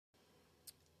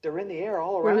They're in the air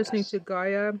all around us. We're listening to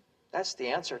Gaia. That's the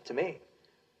answer to me.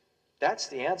 That's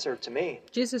the answer to me.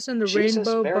 Jesus and the Jesus,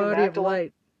 rainbow Mary body of Magdalene.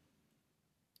 light.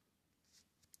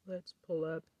 Let's pull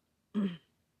up.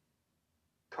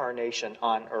 Incarnation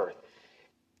on earth.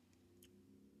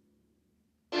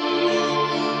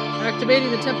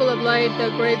 Activating the Temple of Light, the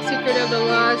great secret of the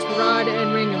lost rod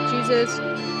and ring of Jesus.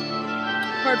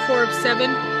 Part 4 of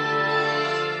 7.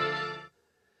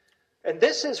 And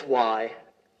this is why,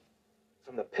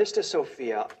 from the Pista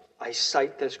Sophia, I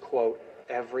cite this quote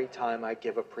every time I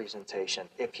give a presentation.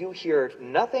 If you hear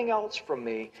nothing else from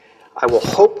me, I will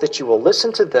hope that you will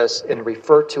listen to this and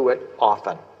refer to it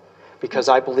often, because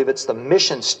I believe it's the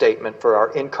mission statement for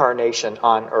our incarnation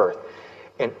on earth.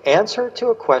 In answer to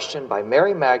a question by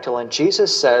Mary Magdalene,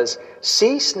 Jesus says,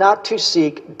 "Cease not to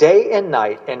seek day and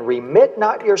night, and remit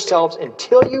not yourselves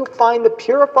until you find the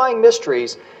purifying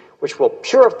mysteries which will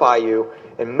purify you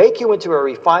and make you into a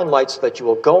refined light, so that you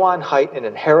will go on height and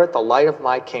inherit the light of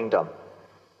my kingdom."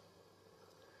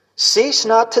 Cease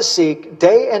not to seek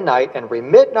day and night, and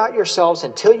remit not yourselves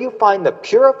until you find the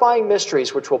purifying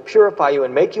mysteries which will purify you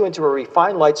and make you into a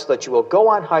refined light, so that you will go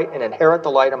on height and inherit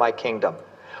the light of my kingdom.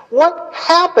 What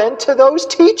happened to those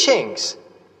teachings?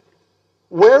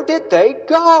 Where did they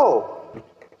go?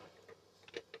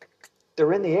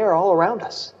 They're in the air all around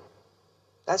us.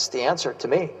 That's the answer to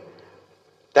me.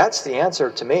 That's the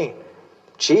answer to me.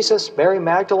 Jesus, Mary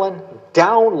Magdalene,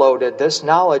 downloaded this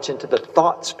knowledge into the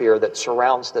thought sphere that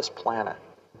surrounds this planet.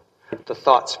 The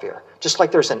thought sphere. Just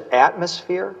like there's an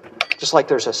atmosphere, just like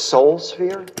there's a soul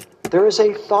sphere, there is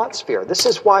a thought sphere. This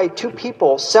is why two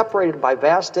people separated by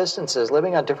vast distances,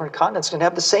 living on different continents, can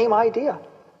have the same idea.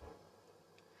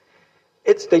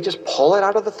 They just pull it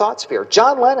out of the thought sphere.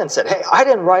 John Lennon said, "Hey, I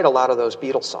didn't write a lot of those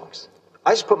Beatles songs.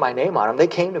 I just put my name on them. They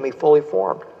came to me fully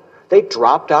formed." They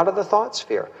dropped out of the thought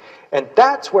sphere. And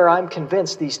that's where I'm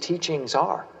convinced these teachings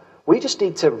are. We just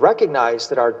need to recognize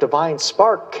that our divine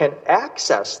spark can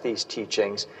access these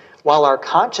teachings, while our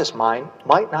conscious mind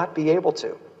might not be able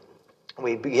to.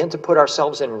 We begin to put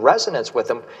ourselves in resonance with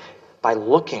them by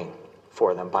looking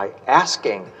for them, by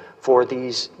asking for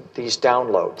these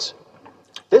downloads.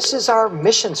 This is our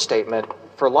mission statement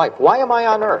for life. Why am I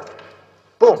on earth?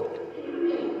 Boom.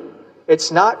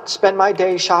 It's not spend my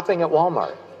day shopping at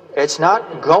Walmart. It's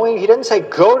not going, he didn't say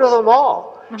go to the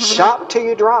mall, shop till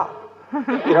you drop.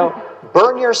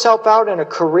 Burn yourself out in a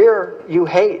career you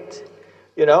hate.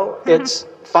 It's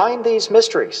find these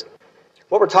mysteries.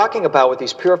 What we're talking about with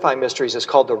these purifying mysteries is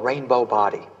called the rainbow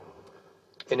body.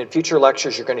 And in future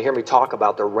lectures, you're going to hear me talk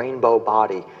about the rainbow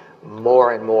body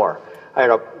more and more. I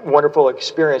had a wonderful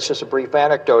experience, just a brief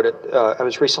anecdote. I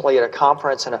was recently at a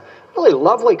conference, and a really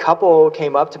lovely couple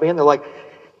came up to me, and they're like,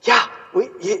 "Yeah,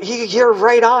 you're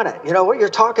right on it. What you're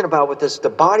talking about with this, the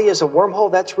body is a wormhole,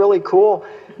 that's really cool.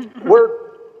 We're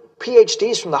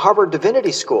PhDs from the Harvard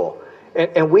Divinity School,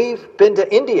 and we've been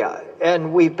to India,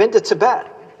 and we've been to Tibet,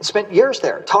 and spent years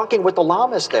there, talking with the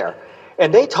lamas there.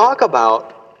 And they talk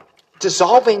about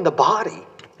dissolving the body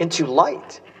into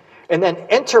light, and then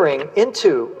entering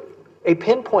into a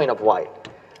pinpoint of light.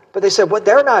 But they said what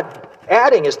they're not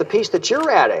adding is the piece that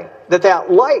you're adding,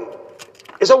 that light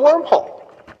is a wormhole."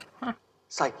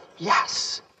 It's like,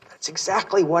 yes, that's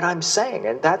exactly what I'm saying.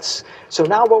 And so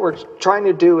now what we're trying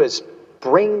to do is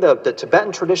bring the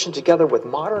Tibetan tradition together with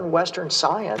modern Western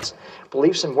science,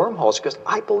 beliefs in wormholes, because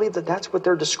I believe that that's what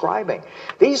they're describing.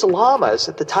 These lamas,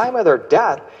 at the time of their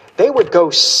death, they would go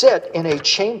sit in a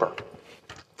chamber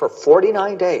for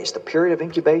 49 days, the period of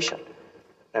incubation.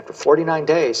 After 49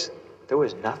 days, there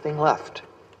was nothing left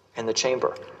in the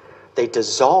chamber. They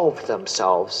dissolved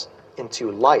themselves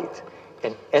into light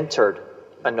and entered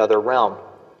another realm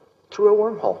through a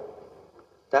wormhole.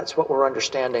 That's what we're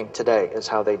understanding today, is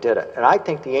how they did it. And I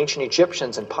think the ancient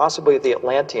Egyptians and possibly the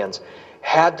Atlanteans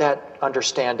had that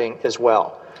understanding as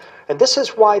well. And this is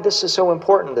why this is so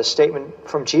important, this statement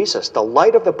from Jesus. The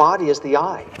light of the body is the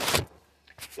eye.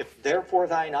 If therefore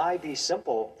thine eye be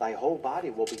simple, thy whole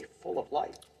body will be full of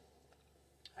light.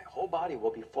 Thy whole body will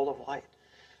be full of light.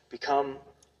 Become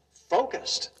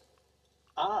focused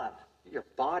on your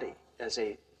body as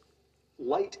a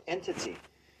light entity,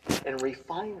 and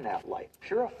refine that light,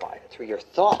 purify it through your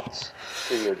thoughts,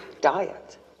 through your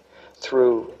diet,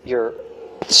 through your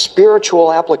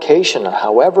spiritual application,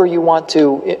 however you want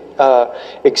to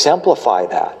exemplify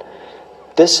that.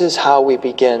 This is how we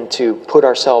begin to put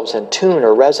ourselves in tune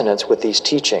or resonance with these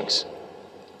teachings.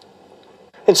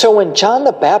 And so when John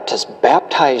the Baptist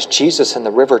baptized Jesus in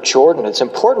the River Jordan, it's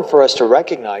important for us to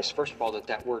recognize, first of all,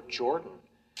 that word Jordan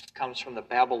comes from the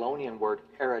Babylonian word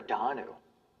Eridanu,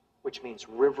 which means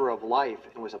river of life,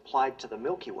 and was applied to the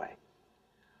Milky Way.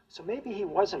 So maybe he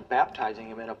wasn't baptizing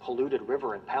him in a polluted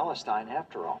river in Palestine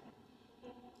after all.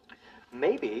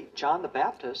 Maybe John the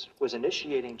Baptist was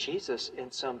initiating Jesus in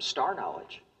some star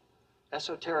knowledge,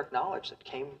 esoteric knowledge that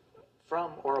came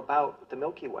from or about the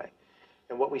Milky Way.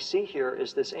 And what we see here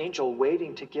is this angel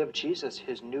waiting to give Jesus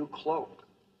his new cloak,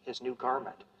 his new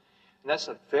garment. And that's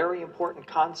a very important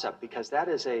concept because that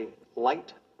is a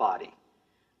light body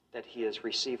that he is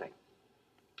receiving,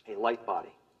 a light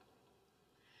body.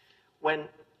 When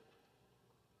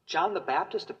John the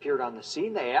Baptist appeared on the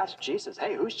scene, they asked Jesus,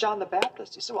 hey, who's John the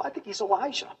Baptist? He said, well, I think he's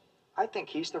Elijah. I think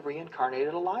he's the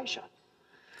reincarnated Elijah.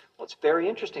 Well, it's very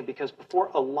interesting because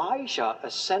before Elijah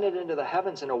ascended into the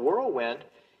heavens in a whirlwind,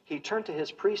 he turned to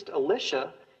his priest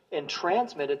Elisha and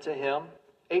transmitted to him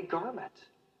a garment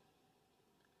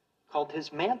called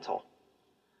his mantle,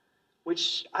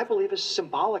 which I believe is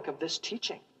symbolic of this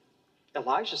teaching.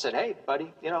 Elijah said, hey,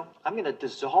 buddy, I'm going to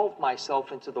dissolve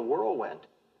myself into the whirlwind.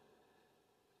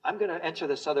 I'm going to enter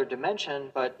this other dimension,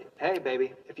 but hey,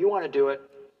 baby, if you want to do it,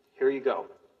 here you go.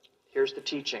 Here's the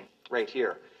teaching right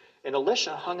here. And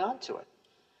Elisha hung on to it.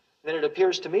 Then it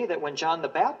appears to me that when John the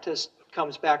Baptist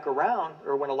comes back around,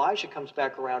 or when Elijah comes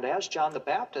back around as John the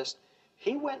Baptist,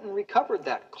 he went and recovered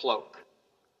that cloak.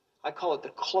 I call it the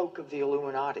cloak of the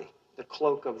Illuminati, the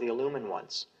cloak of the Illumined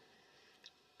Ones.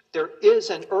 There is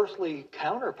an earthly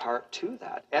counterpart to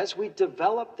that. As we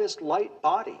develop this light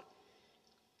body,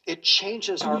 it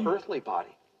changes our earthly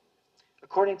body.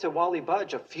 According to Wally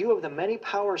Budge, a few of the many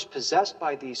powers possessed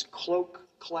by these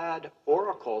cloak-clad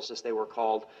oracles, as they were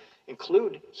called,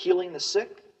 include healing the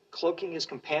sick, cloaking his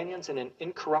companions in an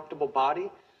incorruptible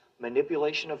body,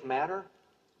 manipulation of matter,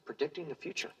 predicting the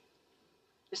future.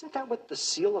 Isn't that what the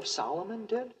Seal of Solomon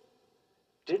did?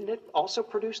 Didn't it also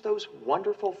produce those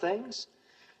wonderful things?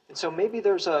 And so maybe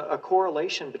there's a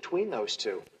correlation between those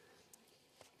two.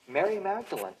 Mary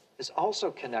Magdalene is also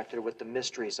connected with the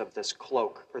mysteries of this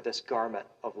cloak or this garment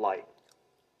of light.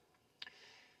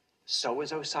 So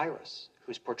is Osiris,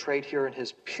 who's portrayed here in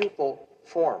his pupal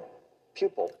form.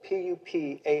 Pupal,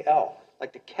 P-U-P-A-L,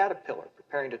 like the caterpillar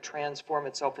preparing to transform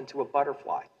itself into a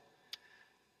butterfly.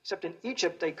 Except in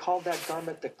Egypt, they called that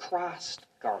garment the crossed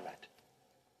garment.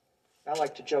 I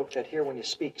like to joke that here when you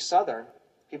speak Southern,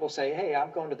 people say, hey,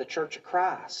 I'm going to the Church of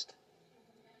Christ.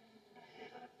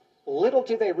 Little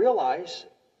do they realize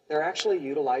they're actually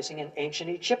utilizing an ancient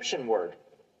Egyptian word,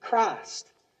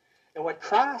 crossed. And what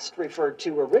crossed referred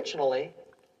to originally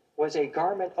was a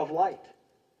garment of light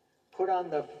put on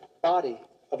the body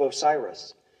of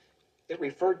Osiris. It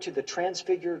referred to the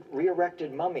transfigured,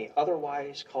 re-erected mummy,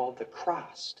 otherwise called the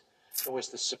crossed. It was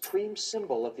the supreme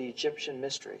symbol of the Egyptian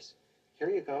mysteries. Here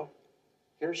you go.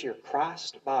 Here's your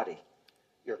crossed body,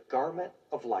 your garment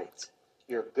of light.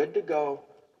 You're good to go,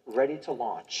 ready to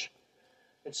launch.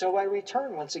 And so I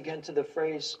return once again to the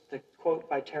phrase, the quote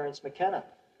by Terence McKenna.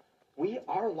 We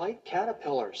are like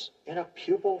caterpillars in a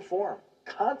pupal form,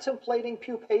 contemplating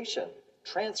pupation,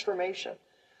 transformation.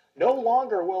 No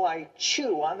longer will I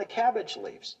chew on the cabbage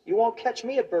leaves. You won't catch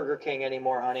me at Burger King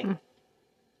anymore, honey.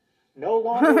 No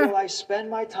longer will I spend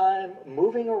my time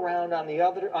moving around on the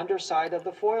other underside of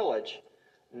the foliage.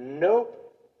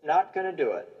 Nope, not going to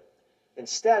do it.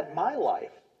 Instead, my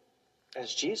life,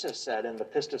 as Jesus said in the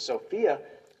Pista Sophia,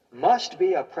 must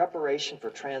be a preparation for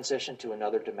transition to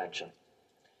another dimension.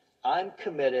 I'm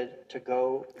committed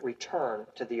to return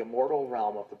to the immortal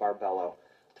realm of the barbella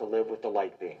to live with the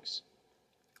light beings.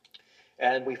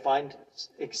 And we find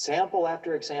example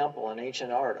after example in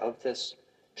ancient art of this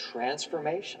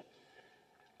transformation.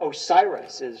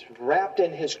 Osiris is wrapped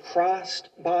in his crossed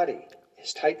body,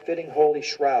 his tight-fitting holy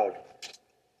shroud.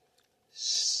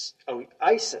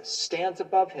 Isis stands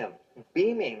above him,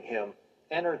 beaming him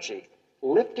energy,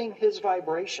 lifting his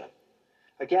vibration.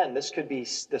 Again, this could be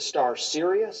the star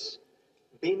Sirius,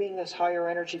 beaming this higher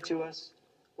energy to us,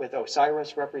 with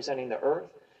Osiris representing the earth.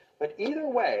 But either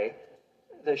way,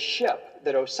 the ship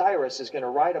that Osiris is going to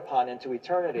ride upon into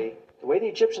eternity, the way the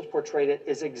Egyptians portrayed it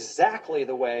is exactly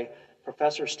the way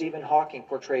Professor Stephen Hawking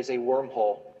portrays a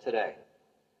wormhole today.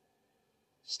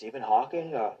 Stephen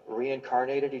Hawking, a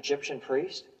reincarnated Egyptian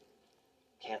priest?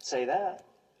 Can't say that.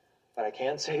 But I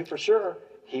can say for sure,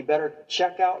 he better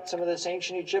check out some of this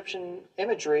ancient Egyptian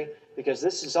imagery because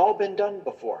this has all been done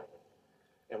before.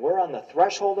 And we're on the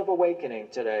threshold of awakening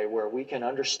today where we can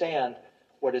understand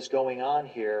what is going on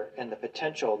here and the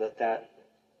potential that that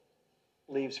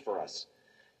leaves for us.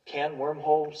 Can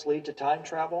wormholes lead to time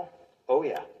travel? Oh,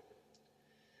 yeah.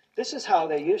 This is how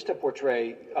they used to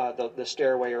portray the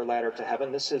stairway or ladder to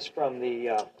heaven. This is from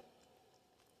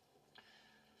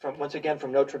once again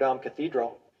from Notre Dame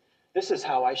Cathedral. This is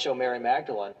how I show Mary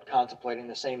Magdalene contemplating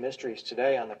the same mysteries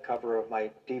today on the cover of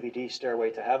my DVD,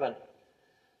 Stairway to Heaven.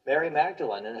 Mary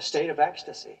Magdalene in a state of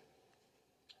ecstasy.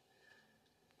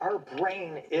 Our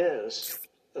brain is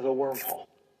the wormhole.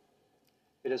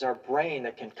 It is our brain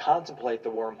that can contemplate the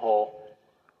wormhole.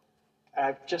 And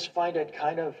I just find it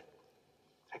kind of,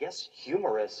 I guess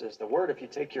humorous is the word. If you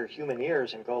take your human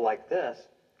ears and go like this,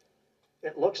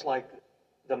 it looks like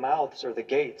the mouths or the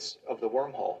gates of the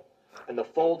wormhole. And the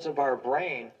folds of our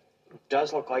brain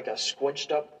does look like a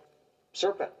squinched up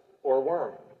serpent or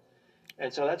worm.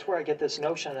 And so that's where I get this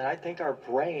notion that I think our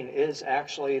brain is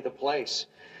actually the place.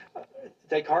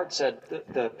 Descartes said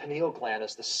the pineal gland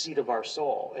is the seat of our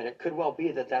soul. And it could well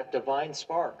be that that divine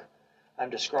spark I'm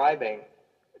describing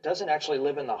doesn't actually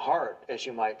live in the heart, as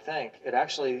you might think. It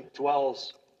actually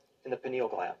dwells in the pineal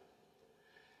gland.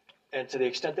 And to the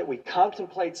extent that we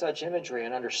contemplate such imagery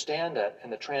and understand it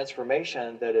and the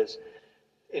transformation that is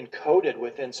encoded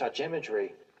within such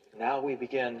imagery, now we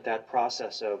begin that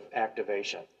process of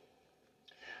activation.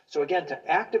 So again,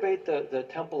 to activate the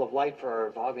temple of light for our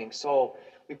evolving soul,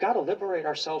 we've got to liberate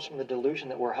ourselves from the delusion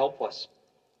that we're helpless.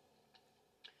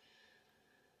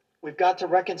 We've got to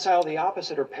reconcile the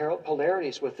opposite or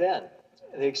polarities within.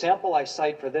 The example I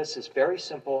cite for this is very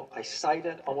simple. I cite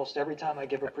it almost every time I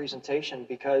give a presentation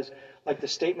because, like the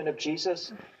statement of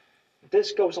Jesus,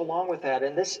 this goes along with that,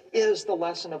 and this is the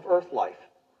lesson of earth life.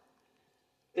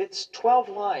 It's 12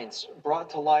 lines brought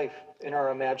to life in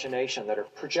our imagination that are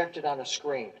projected on a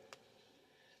screen.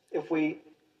 If we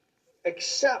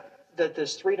accept that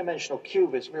this three-dimensional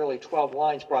cube is merely 12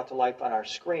 lines brought to life on our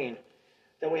screen,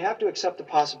 then we have to accept the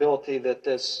possibility that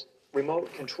this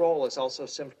remote control is also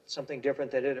something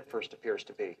different than it at first appears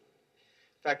to be. In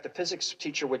fact, the physics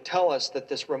teacher would tell us that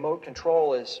this remote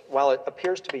control is, while it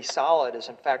appears to be solid, is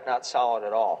in fact not solid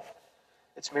at all.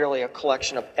 It's merely a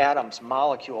collection of atoms,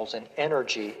 molecules, and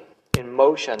energy in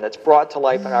motion that's brought to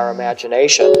life in our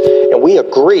imagination, and we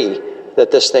agree that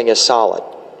this thing is solid.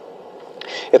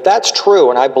 If that's true,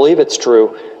 and I believe it's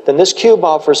true, then this cube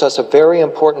offers us a very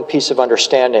important piece of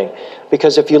understanding.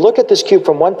 Because if you look at this cube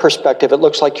from one perspective, it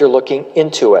looks like you're looking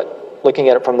into it, looking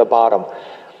at it from the bottom.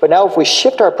 But now if we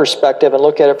shift our perspective and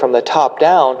look at it from the top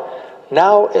down,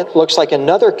 now it looks like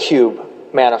another cube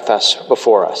manifests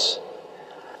before us.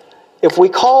 If we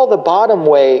call the bottom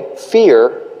way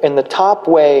fear and the top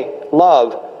way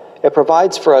love, it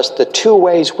provides for us the two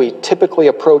ways we typically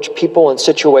approach people and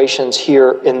situations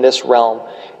here in this realm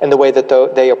and the way that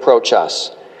they approach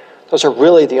us. Those are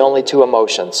really the only two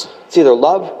emotions. It's either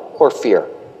love or fear.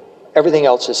 Everything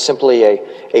else is simply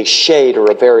a shade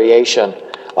or a variation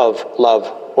of love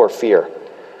or fear.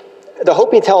 The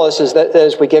Hopi tell us is that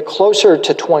as we get closer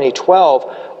to 2012,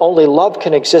 only love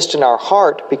can exist in our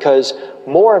heart because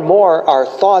more and more our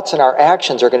thoughts and our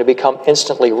actions are going to become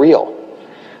instantly real.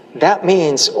 That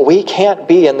means we can't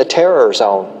be in the terror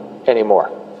zone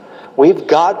anymore. We've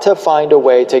got to find a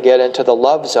way to get into the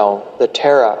love zone, the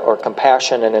Terra or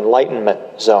compassion and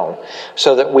enlightenment zone,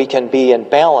 so that we can be in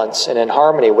balance and in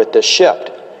harmony with this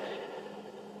shift.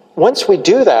 Once we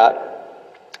do that,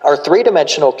 our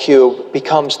three-dimensional cube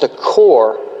becomes the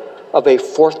core of a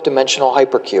fourth-dimensional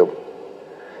hypercube.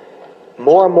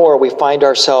 More and more we find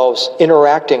ourselves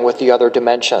interacting with the other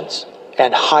dimensions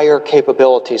and higher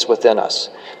capabilities within us,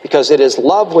 because it is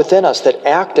love within us that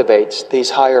activates these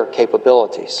higher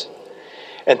capabilities.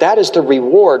 And that is the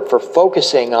reward for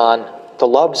focusing on the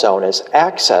love zone, is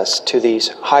access to these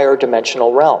higher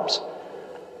dimensional realms.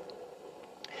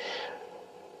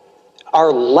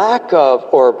 Our lack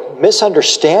of or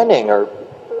misunderstanding or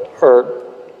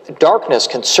darkness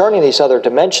concerning these other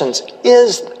dimensions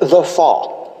is the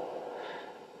fall.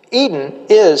 Eden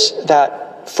is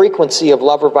that frequency of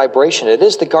love or vibration. It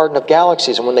is the Garden of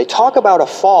Galaxies. And when they talk about a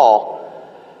fall,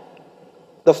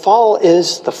 the fall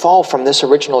is the fall from this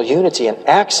original unity and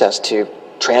access to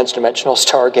transdimensional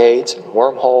stargates and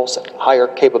wormholes and higher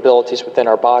capabilities within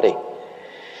our body.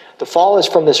 The fall is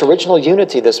from this original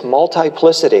unity, this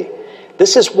multiplicity.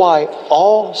 This is why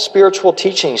all spiritual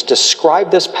teachings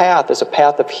describe this path as a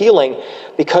path of healing,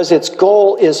 because its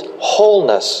goal is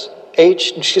wholeness.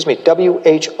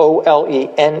 WHOLENESS.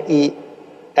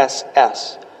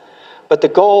 But the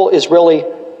goal is really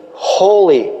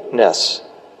holiness.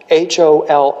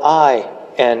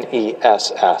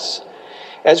 HOLINESS.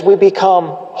 As we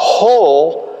become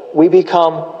whole, we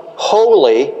become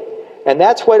holy, and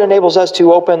that's what enables us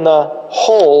to open the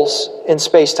holes in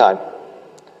space-time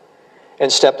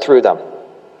and step through them.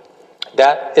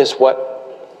 That is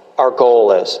what our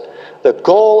goal is. The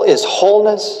goal is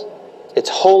wholeness, it's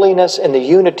holiness, and the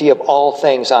unity of all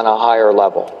things on a higher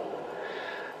level.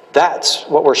 That's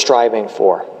what we're striving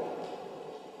for.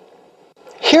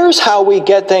 here's how we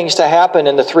get things to happen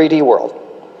in the 3D world.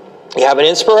 You have an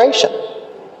inspiration.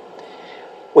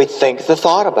 We think the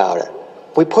thought about it.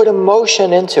 We put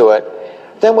emotion into it.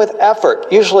 Then with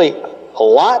effort, usually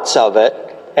lots of it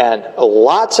and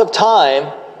lots of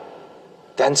time,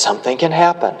 then something can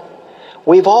happen.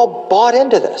 We've all bought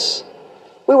into this.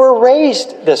 We were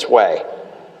raised this way.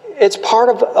 It's part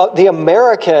of the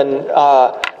American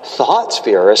thought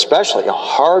sphere, especially.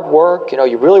 Hard work,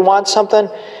 you really want something,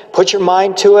 put your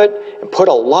mind to it, and put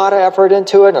a lot of effort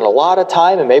into it, and a lot of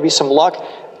time, and maybe some luck,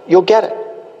 you'll get it.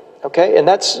 Okay? And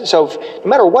that's, so no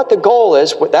matter what the goal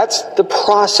is, that's the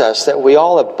process that we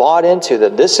all have bought into,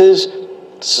 that this is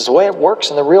the way it works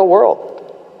in the real world.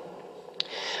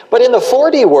 But in the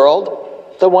 4D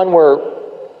world, the one we're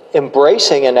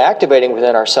embracing and activating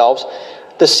within ourselves,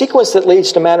 the sequence that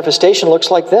leads to manifestation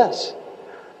looks like this.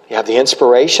 You have the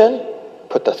inspiration,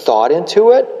 put the thought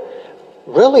into it,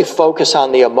 really focus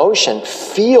on the emotion,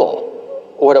 feel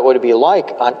what it would be like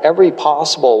on every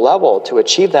possible level to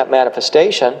achieve that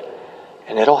manifestation,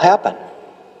 and it'll happen.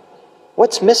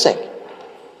 What's missing?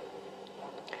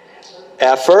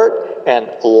 Effort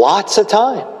and lots of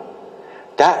time.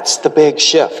 That's the big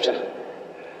shift.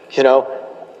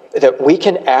 That we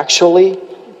can actually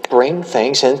bring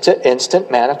things into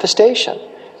instant manifestation.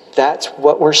 That's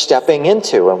what we're stepping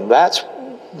into, and that's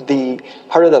the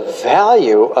part of the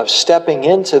value of stepping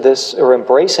into this or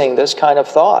embracing this kind of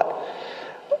thought.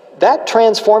 That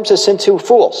transforms us into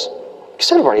fools.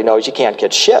 Because everybody knows you can't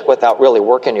get shit without really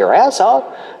working your ass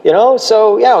out.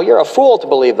 So you're a fool to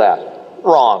believe that.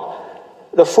 Wrong.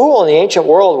 The fool in the ancient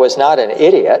world was not an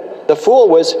idiot. The fool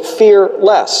was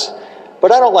fearless.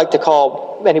 But I don't like to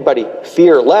call anybody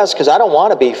fearless, because I don't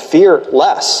want to be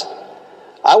fearless.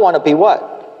 I want to be what?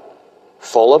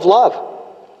 Full of love.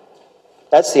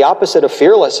 That's the opposite of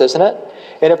fearless, isn't it?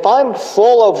 And if I'm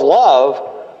full of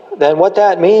love, then what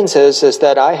that means is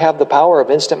that I have the power of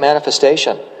instant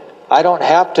manifestation. I don't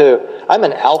have to, I'm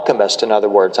an alchemist, in other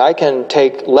words. I can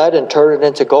take lead and turn it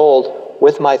into gold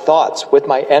with my thoughts, with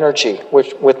my energy,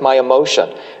 with my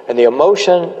emotion. And the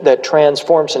emotion that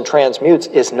transforms and transmutes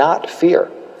is not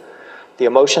fear. The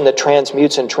emotion that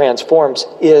transmutes and transforms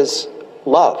is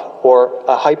love, or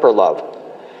a hyper love.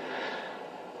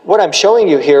 What I'm showing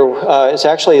you here is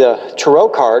actually the tarot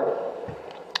card.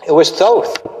 It was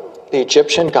Thoth, the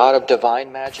Egyptian god of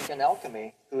divine magic and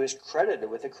alchemy, who is credited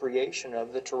with the creation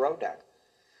of the tarot deck.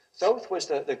 Thoth was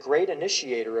the great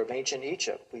initiator of ancient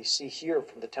Egypt. We see here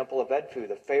from the Temple of Edfu,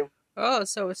 the Pharaoh. Oh,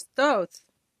 so it's Thoth.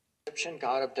 Egyptian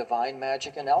god of divine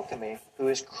magic and alchemy, who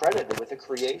is credited with the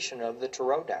creation of the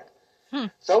tarot deck.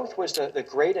 Thoth was the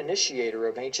great initiator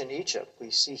of ancient Egypt.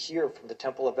 We see here from the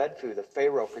Temple of Edfu, the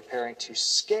Pharaoh preparing to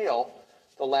scale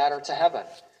the ladder to heaven.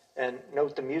 And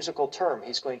note the musical term,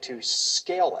 he's going to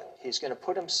scale it. He's going to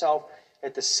put himself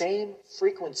at the same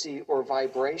frequency or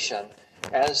vibration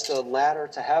as the ladder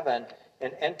to heaven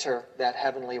and enter that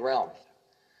heavenly realm,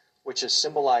 which is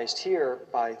symbolized here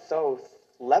by Thoth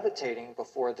levitating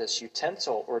before this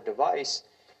utensil or device,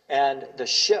 and the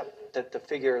ship that the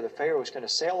figure of the Pharaoh is going to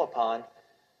sail upon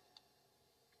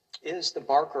is the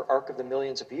bark or arc of the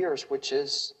millions of years, which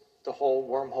is the whole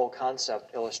wormhole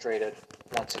concept illustrated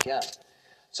once again.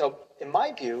 So, in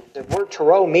my view, the word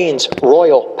tarot means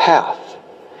royal path.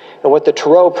 And what the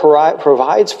tarot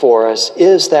provides for us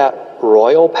is that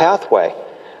royal pathway.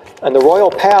 And the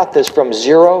royal path is from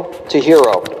 0 to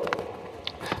hero.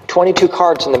 22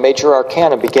 cards in the major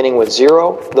arcana, beginning with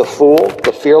 0, the fool,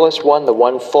 the fearless one, the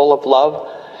one full of love,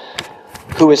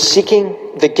 who is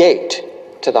seeking the gate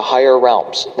to the higher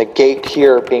realms. The gate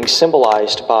here being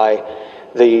symbolized by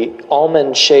the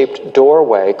almond-shaped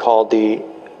doorway called the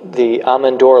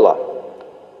Amandorla.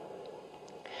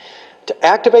 To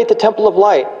activate the Temple of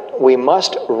Light, we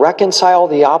must reconcile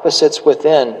the opposites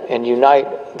within and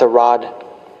unite the rod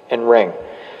and ring.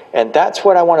 And that's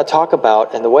what I want to talk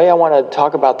about. And the way I want to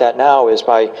talk about that now is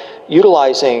by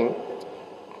utilizing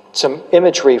some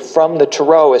imagery from the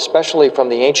tarot, especially from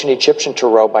the ancient Egyptian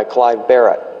tarot by Clive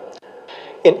Barrett.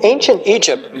 In ancient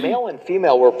Egypt, male and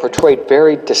female were portrayed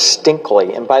very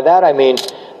distinctly. And by that I mean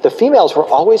the females were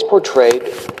always portrayed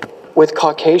with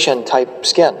Caucasian-type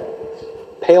skin,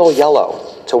 pale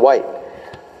yellow to white.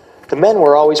 The men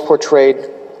were always portrayed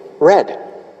red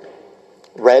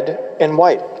and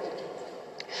white.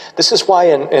 This is why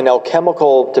in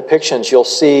alchemical depictions you'll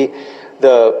see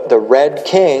the red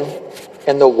king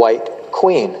and the white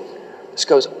queen. This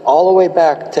goes all the way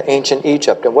back to ancient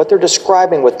Egypt. And what they're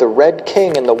describing with the red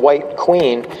king and the white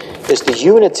queen is the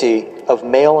unity of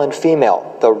male and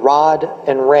female, the rod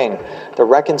and ring, the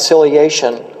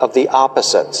reconciliation of the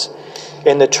opposites.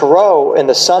 In the tarot, in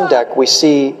the sun deck, we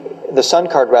see, the sun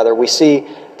card rather, we see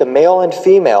the male and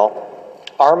female,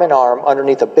 arm in arm,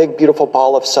 underneath a big, beautiful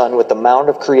ball of sun with the mound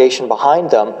of creation behind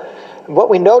them. And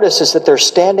what we notice is that they're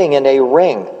standing in a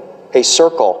ring, a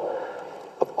circle,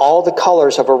 of all the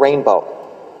colors of a rainbow.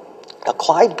 Now,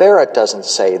 Clive Barrett doesn't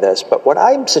say this, but what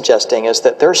I'm suggesting is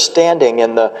that they're standing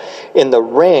in the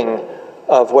ring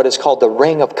of what is called the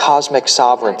ring of cosmic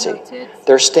sovereignty.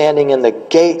 They're standing in the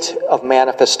gate of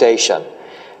manifestation.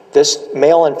 This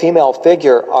male and female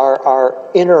figure are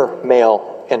our inner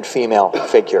male and female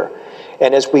figure.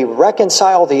 And as we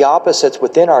reconcile the opposites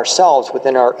within ourselves,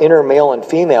 within our inner male and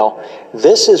female,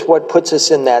 this is what puts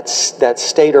us in that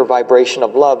state or vibration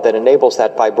of love that enables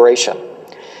that vibration.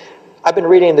 I've been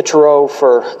reading the Tarot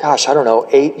for,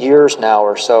 8 years now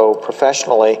or so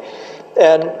professionally.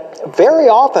 And very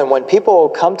often when people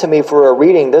come to me for a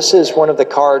reading, this is one of the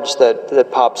cards that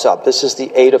pops up. This is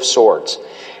the Eight of Swords.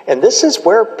 And this is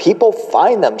where people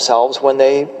find themselves when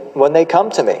they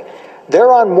come to me.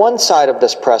 They're on one side of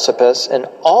this precipice, and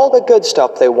all the good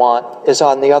stuff they want is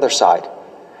on the other side.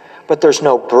 But there's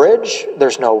no bridge,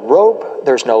 there's no rope,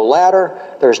 there's no ladder,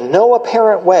 there's no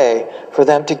apparent way for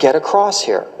them to get across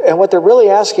here. And what they're really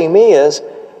asking me is,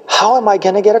 how am I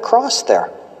going to get across there?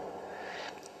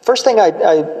 First thing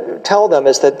I tell them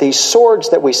is that these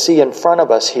swords that we see in front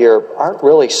of us here aren't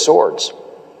really swords.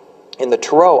 In the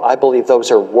Tarot, I believe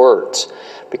those are words,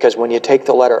 because when you take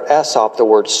the letter S off the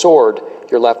word sword,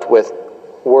 you're left with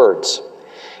words.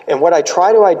 And what I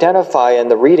try to identify in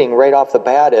the reading right off the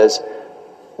bat is,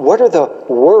 what are the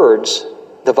words,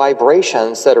 the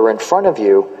vibrations that are in front of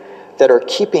you that are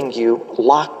keeping you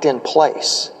locked in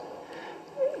place?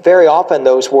 Very often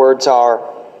those words are,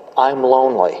 I'm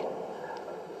lonely.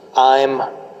 I'm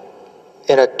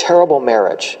in a terrible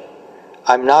marriage.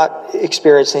 I'm not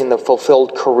experiencing the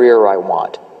fulfilled career I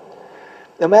want.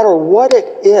 No matter what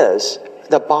it is,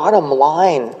 the bottom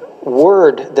line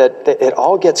word that it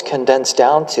all gets condensed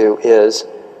down to is,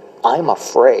 I'm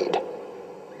afraid.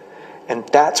 And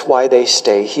that's why they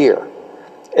stay here.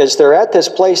 As they're at this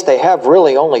place, they have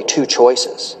really only two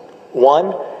choices.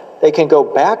 One, they can go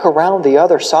back around the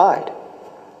other side.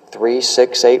 3,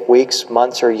 6, 8 weeks,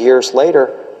 months, or years later,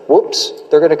 whoops,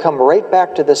 they're going to come right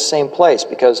back to this same place,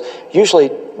 because usually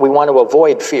we want to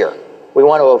avoid fear. We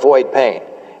want to avoid pain.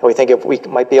 And we think if we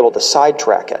might be able to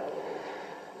sidetrack it.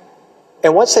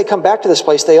 And once they come back to this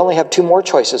place, they only have two more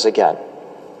choices again.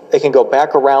 They can go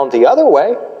back around the other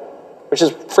way, which is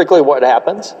frequently what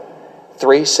happens.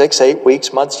 3, 6, 8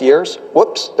 weeks, months, years.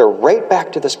 Whoops, they're right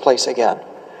back to this place again.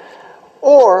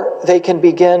 Or they can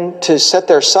begin to set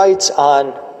their sights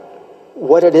on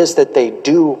what it is that they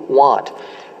do want.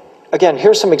 Again,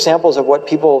 here's some examples of what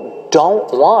people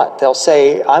don't want. They'll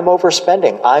say, I'm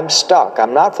overspending, I'm stuck,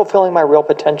 I'm not fulfilling my real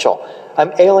potential,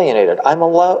 I'm alienated, I'm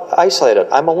isolated,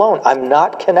 I'm alone, I'm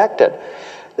not connected.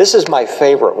 This is my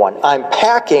favorite one. I'm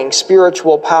packing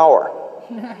spiritual power.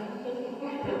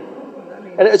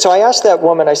 And so I asked that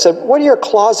woman, I said, what do your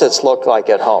closets look like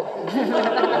at home?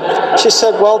 She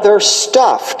said, well, they're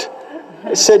stuffed.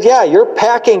 I said, yeah, you're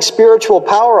packing spiritual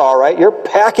power, all right. You're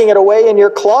packing it away in your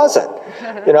closet,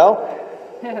 you know.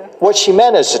 What she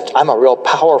meant is, I'm a real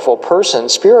powerful person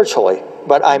spiritually,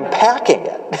 but I'm packing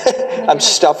it. I'm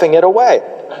stuffing it away.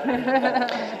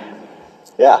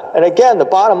 Yeah, and again, the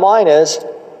bottom line is,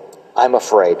 I'm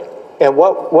afraid. And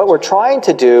what we're trying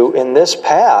to do in this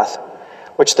path,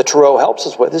 which the Tarot helps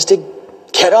us with, is to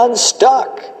get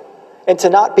unstuck and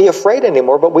to not be afraid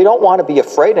anymore. But we don't want to be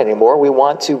afraid anymore. We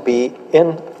want to be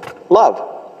in love.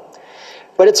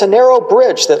 But it's a narrow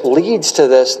bridge that leads to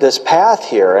this path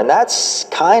here, and that's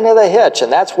kind of the hitch,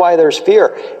 and that's why there's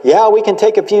fear. Yeah, we can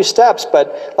take a few steps,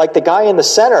 but like the guy in the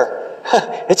center,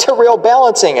 it's a real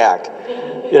balancing act.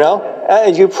 You know,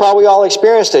 you probably all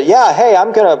experienced it. Yeah, hey,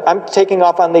 I'm taking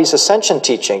off on these ascension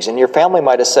teachings, and your family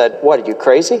might have said, "What, are you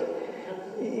crazy?"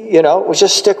 You know, we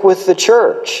just stick with the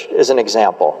church as an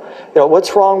example. You know,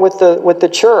 what's wrong with the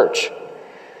church?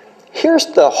 Here's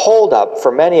the holdup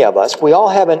for many of us. We all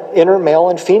have an inner male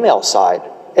and female side.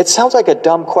 It sounds like a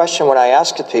dumb question when I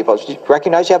ask it to people. Do you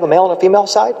recognize you have a male and a female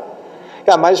side?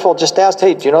 Yeah, I might as well just ask,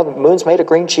 hey, do you know the moon's made of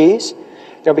green cheese?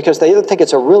 You know, because they either think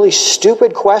it's a really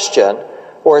stupid question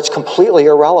or it's completely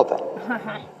irrelevant.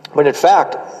 But in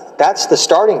fact, that's the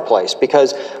starting place,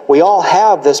 because we all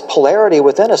have this polarity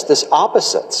within us, this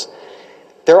opposites.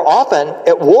 They're often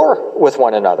at war with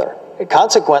one another. And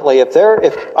consequently, if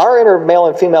our inner male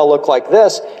and female look like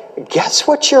this, guess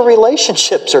what your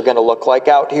relationships are going to look like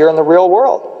out here in the real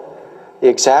world? The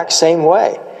exact same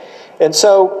way. And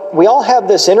so we all have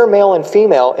this inner male and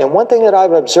female, and one thing that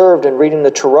I've observed in reading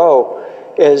the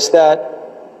Tarot is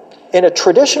that in a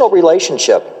traditional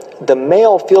relationship, the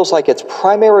male feels like its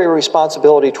primary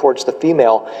responsibility towards the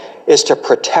female is to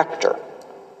protect her,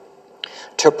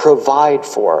 to provide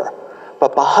for her.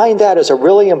 But behind that is a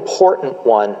really important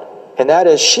one, and that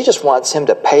is she just wants him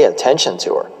to pay attention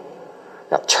to her.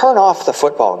 Now, turn off the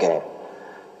football game.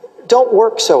 Don't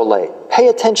work so late. Pay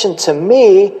attention to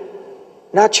me,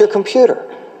 not your computer.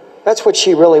 That's what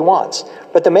she really wants.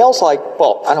 But the male's like,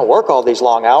 well, I don't work all these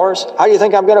long hours. How do you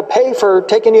think I'm going to pay for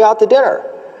taking you out to dinner?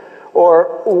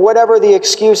 Or whatever the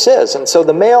excuse is. And so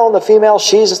the male and the female,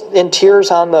 she's in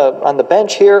tears on the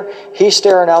bench here. He's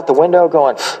staring out the window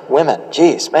going, women,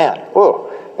 geez, man, whoa,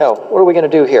 what are we going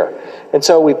to do here? And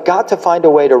so we've got to find a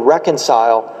way to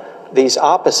reconcile these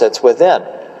opposites within.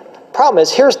 Problem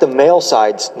is, here's the male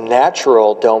side's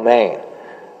natural domain.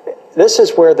 This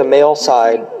is where the male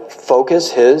side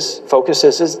focuses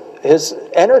his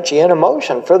energy and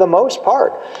emotion for the most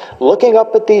part. Looking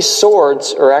up at these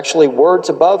swords are actually words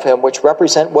above him which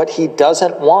represent what he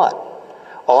doesn't want.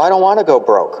 Oh, I don't want to go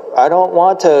broke. I don't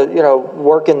want to,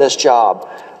 work in this job.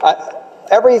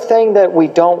 Everything that we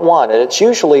don't want. And it's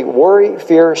usually worry,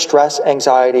 fear, stress,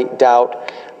 anxiety,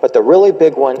 doubt. But the really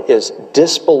big one is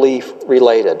disbelief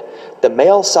related. The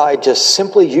male side just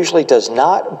simply usually does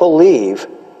not believe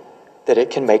that it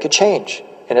can make a change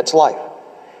in its life.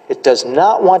 It does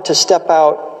not want to step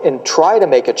out and try to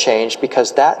make a change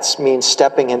because that means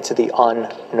stepping into the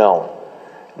unknown.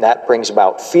 And that brings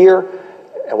about fear,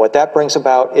 and what that brings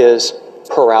about is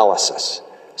paralysis.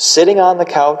 Sitting on the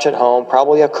couch at home,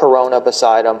 probably a Corona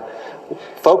beside him,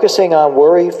 focusing on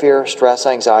worry, fear, stress,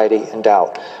 anxiety, and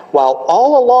doubt. While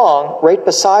all along, right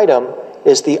beside him,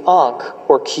 is the Ankh,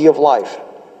 or key of life,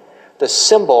 the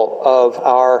symbol of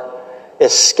our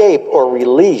escape or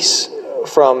release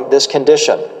from this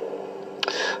condition.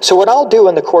 So what I'll do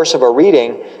in the course of a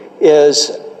reading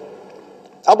is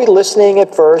I'll be listening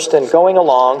at first and going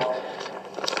along,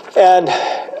 and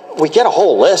we get a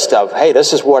whole list of, hey,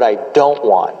 this is what I don't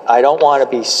want. I don't want to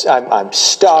be, I'm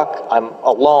stuck, I'm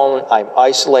alone, I'm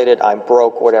isolated, I'm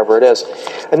broke, whatever it is.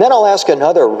 And then I'll ask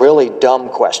another really dumb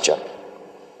question.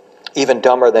 Even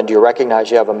dumber than, do you recognize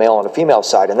you have a male and a female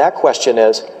side? And that question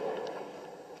is,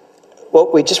 well,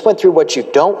 we just went through what you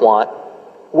don't want.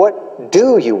 What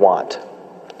do you want?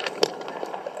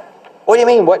 What do you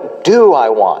mean, what do I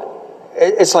want?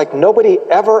 It's like nobody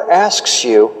ever asks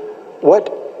you,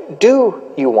 what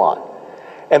do you want?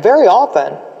 And very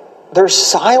often, there's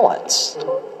silence.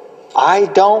 I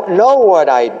don't know what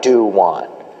I do want.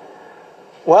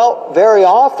 Well, very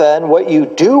often, what you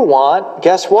do want,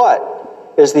 guess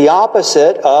what? Is the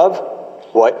opposite of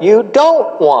what you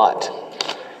don't want.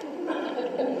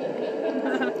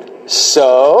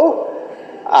 So,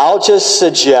 I'll just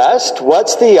suggest,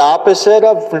 what's the opposite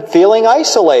of feeling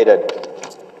isolated?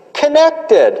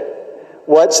 Connected.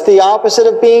 What's the opposite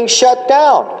of being shut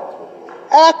down?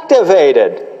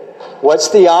 Activated.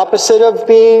 What's the opposite of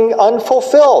being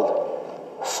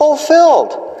unfulfilled?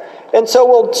 Fulfilled. And so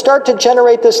we'll start to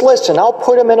generate this list, and I'll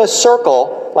put them in a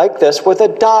circle like this with a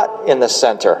dot in the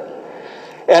center.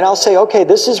 And I'll say, okay,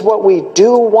 this is what we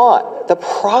do want. The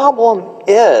problem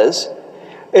is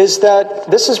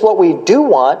that this is what we do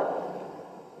want,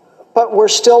 but we're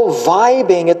still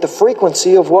vibing at the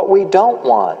frequency of what we don't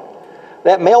want.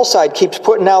 That male side keeps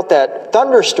putting out that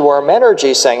thunderstorm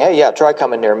energy saying, hey, yeah, try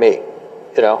coming near me.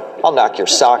 I'll knock your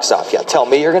socks off. Yeah, tell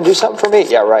me you're going to do something for me.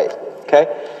 Yeah, right. Okay?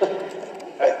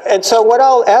 And so what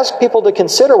I'll ask people to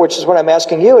consider, which is what I'm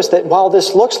asking you, is that while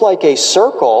this looks like a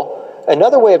circle,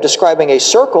 another way of describing a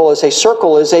circle is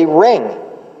a ring,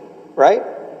 right?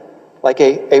 Like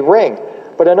a ring.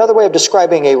 But another way of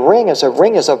describing a ring is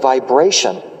a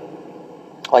vibration.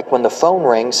 Like when the phone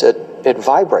rings, it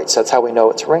vibrates. That's how we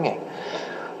know it's ringing.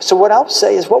 So what I'll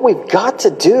say is what we've got to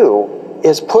do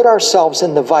is put ourselves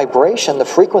in the vibration, the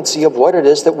frequency of what it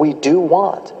is that we do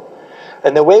want.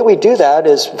 And the way we do that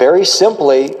is very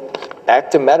simply,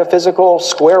 back to metaphysical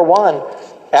square one,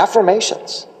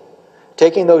 affirmations.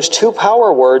 Taking those two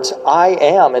power words, I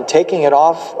am, and taking it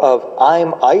off of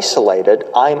I'm isolated,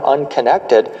 I'm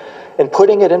unconnected, and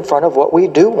putting it in front of what we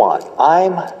do want.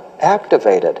 I'm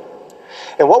activated.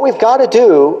 And what we've got to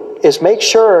do is make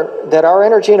sure that our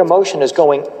energy and emotion is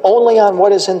going only on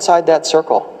what is inside that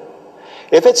circle.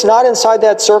 If it's not inside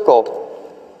that circle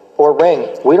or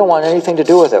ring, we don't want anything to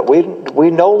do with it. We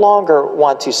no longer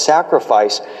want to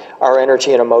sacrifice our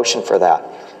energy and emotion for that.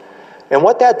 And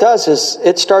what that does is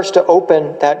it starts to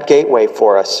open that gateway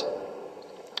for us.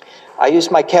 I use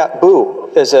my cat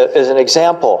Boo as an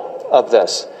example of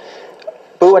this.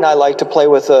 Boo and I like to play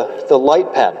with the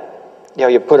light pen.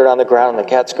 You put it on the ground and the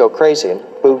cats go crazy. And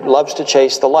Boo loves to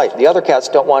chase the light. The other cats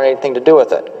don't want anything to do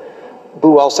with it.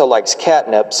 Boo also likes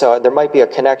catnip, so there might be a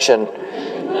connection.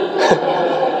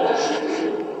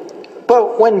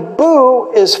 But when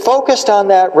Boo is focused on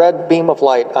that red beam of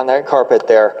light on that carpet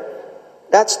there,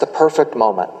 that's the perfect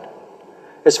moment.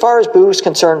 As far as Boo's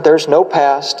concerned, there's no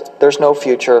past, there's no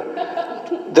future,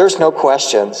 there's no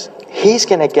questions. He's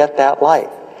going to get that light.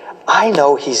 I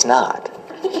know he's not.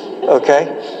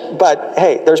 Okay? But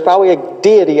hey, there's probably a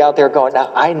deity out there going,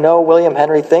 now I know William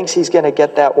Henry thinks he's going to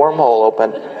get that wormhole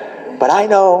open, but I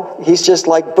know he's just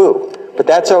like Boo. But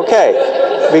that's okay,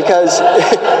 because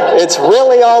it's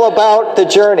really all about the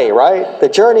journey, right? The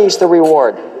journey's the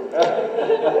reward.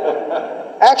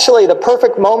 Actually, the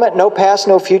perfect moment, no past,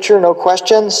 no future, no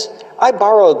questions, I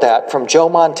borrowed that from Joe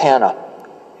Montana.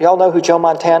 You all know who Joe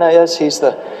Montana is? He's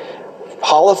the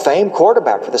Hall of Fame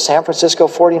quarterback for the San Francisco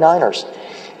 49ers.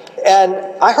 And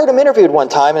I heard him interviewed one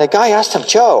time, and a guy asked him,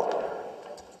 Joe,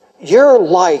 you're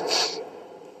like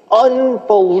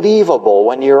unbelievable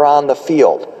when you're on the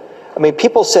field. I mean,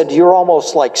 people said you're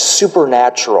almost like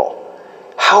supernatural.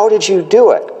 How did you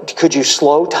do it? Could you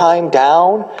slow time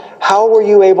down? How were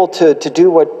you able to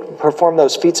perform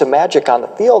those feats of magic on the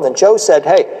field? And Joe said,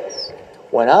 hey,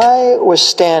 when I was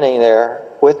standing there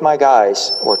with my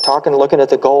guys, we're talking, looking at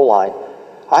the goal line,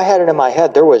 I had it in my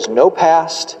head, there was no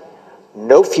past,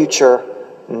 no future,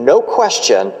 no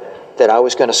question that I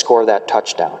was going to score that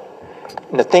touchdown.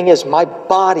 And the thing is, my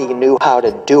body knew how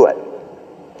to do it.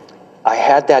 I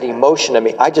had that emotion in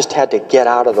me. I just had to get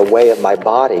out of the way of my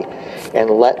body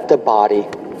and let the body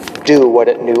do what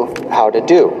it knew how to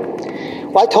do.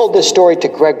 Well, I told this story to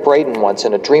Greg Braden once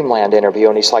in a Dreamland interview,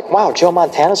 and he's like, wow, Joe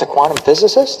Montana's a quantum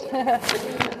physicist?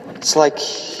 It's like,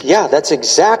 yeah, that's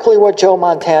exactly what Joe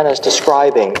Montana is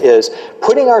describing, is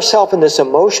putting ourselves in this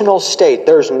emotional state.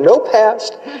 There's no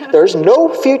past, there's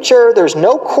no future, there's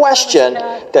no question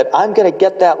that I'm going to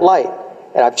get that light.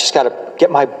 And I've just got to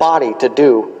get my body to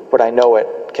do what I know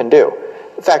it can do.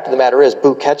 The fact of the matter is,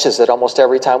 Boo catches it almost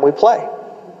every time we play.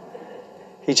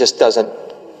 He just doesn't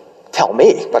tell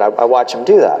me, but I watch him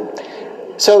do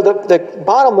that. So the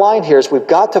bottom line here is we've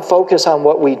got to focus on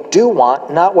what we do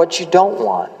want, not what you don't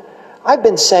want. I've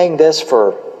been saying this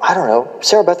for, I don't know,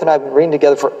 Sarah Beth and I have been reading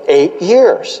together for 8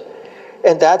 years.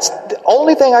 And that's the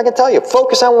only thing I can tell you.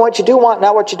 Focus on what you do want,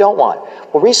 not what you don't want.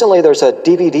 Well, recently there's a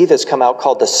DVD that's come out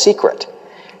called The Secret.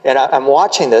 And I'm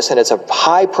watching this, and it's a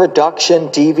high-production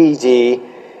DVD.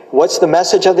 What's the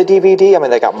message of the DVD? I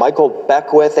mean, they got Michael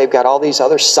Beckwith. They've got all these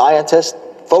other scientists.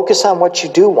 Focus on what you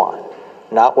do want,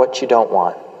 not what you don't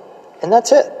want. And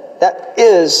that's it. That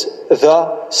is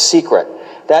the secret.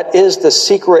 That is the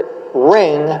secret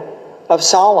ring of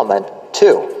Solomon,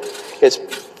 too. It's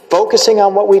focusing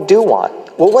on what we do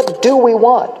want. Well, what do we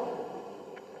want?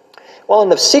 Well, in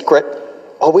the secret,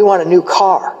 we want a new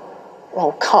car.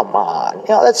 Oh, come on. You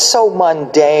know, that's so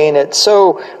mundane. It's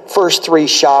so first 3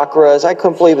 chakras. I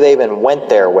couldn't believe they even went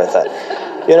there with it.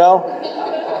 You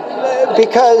know?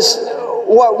 Because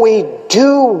what we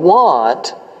do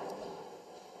want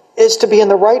is to be in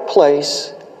the right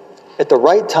place at the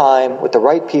right time with the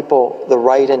right people, the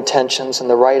right intentions, and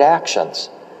the right actions.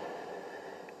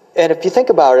 And if you think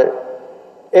about it,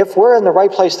 if we're in the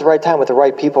right place at the right time with the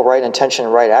right people, right intention,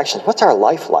 and right actions, what's our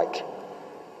life like?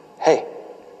 Hey,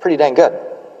 pretty dang good,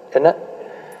 isn't it?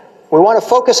 We want to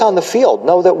focus on the field,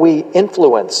 know that we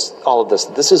influence all of this.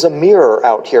 This is a mirror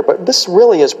out here, but this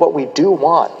really is what we do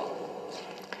want.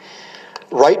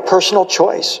 Right personal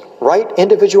choice, right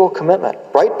individual commitment,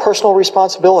 right personal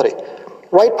responsibility,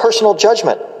 right personal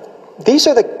judgment. These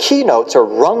are the keynotes or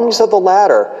rungs of the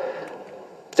ladder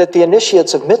that the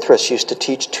initiates of Mithras used to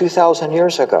teach 2,000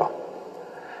 years ago.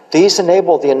 These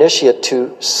enable the initiate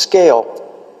to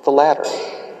scale the ladder.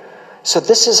 So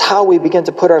this is how we begin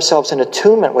to put ourselves in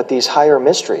attunement with these higher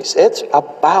mysteries. It's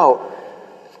about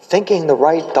thinking the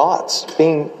right thoughts,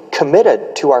 being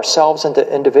committed to ourselves and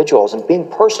to individuals, and being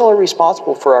personally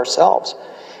responsible for ourselves.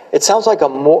 It sounds like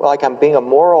I'm being a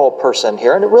moral person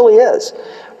here, and it really is.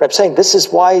 But I'm saying this is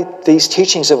why these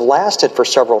teachings have lasted for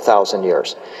several thousand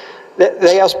years.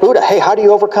 They asked Buddha, hey, how do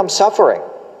you overcome suffering?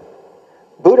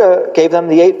 Buddha gave them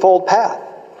the Eightfold Path.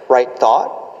 Right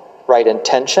thought, right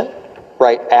intention,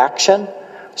 right action,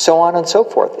 so on and so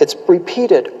forth. It's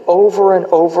repeated over and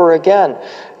over again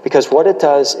because what it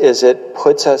does is it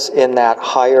puts us in that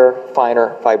higher,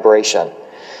 finer vibration.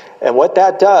 And what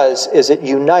that does is it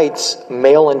unites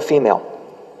male and female.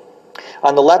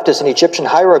 On the left is an Egyptian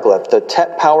hieroglyph. The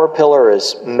Tet power pillar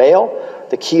is male,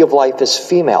 the key of life is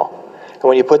female. And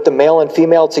when you put the male and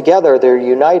female together, they're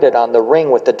united on the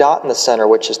ring with the dot in the center,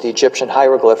 which is the Egyptian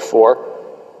hieroglyph for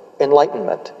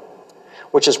enlightenment.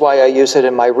 Which is why I use it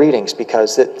in my readings,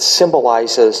 because it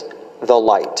symbolizes the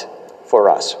light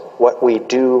for us. what we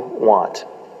do want.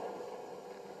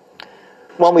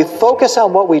 When we focus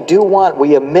on what we do want,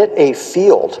 we emit a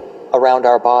field around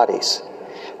our bodies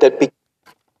that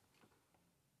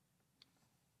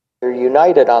are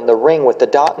united on the ring with the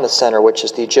dot in the center, which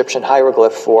is the Egyptian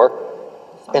hieroglyph for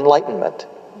enlightenment,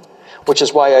 which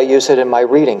is why I use it in my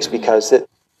readings, because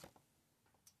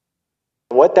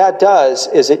what that does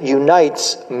is it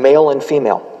unites male and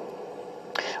female.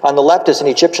 On the left is an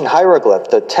Egyptian hieroglyph.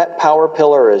 The Tet power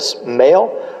pillar is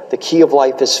male, the key of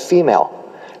life is female.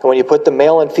 And when you put the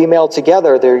male and female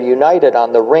together, they're united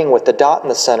on the ring with the dot in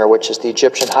the center, which is the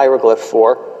Egyptian hieroglyph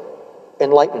for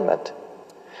enlightenment,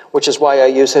 which is why I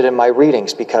use it in my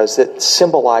readings, because it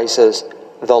symbolizes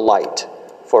the light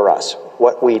for us,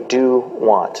 what we do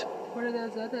want. What are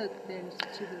those other things?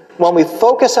 When we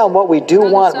focus on what we do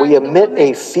want, we emit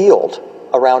a field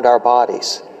around our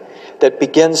bodies that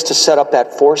begins to set up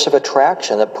that force of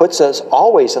attraction that puts us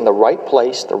always in the right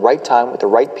place, the right time, with the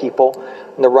right people,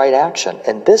 and the right action.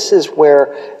 And this is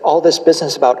where all this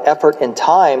business about effort and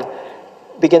time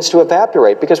begins to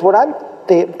evaporate. Because what I'm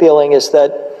feeling is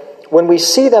that when we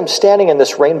see them standing in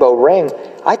this rainbow ring,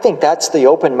 I think that's the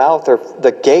open mouth or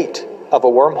the gate of a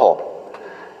wormhole.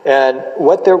 And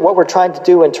what we're trying to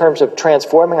do in terms of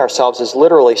transforming ourselves is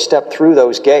literally step through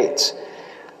those gates,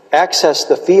 access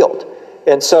the field.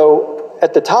 And so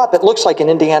at the top, it looks like an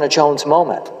Indiana Jones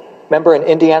moment. Remember in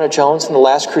Indiana Jones in The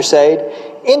Last Crusade?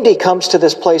 Indy comes to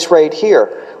this place right here,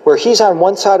 where he's on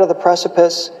one side of the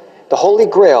precipice. The Holy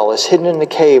Grail is hidden in the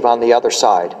cave on the other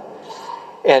side.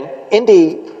 And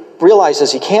Indy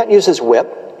realizes he can't use his whip,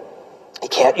 he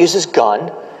can't use his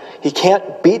gun, he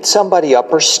can't beat somebody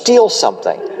up or steal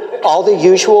something. All the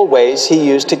usual ways he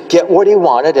used to get what he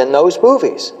wanted in those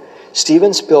movies.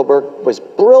 Steven Spielberg was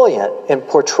brilliant in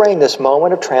portraying this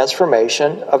moment of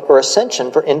transformation or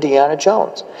ascension for Indiana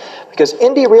Jones. Because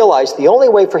Indy realized the only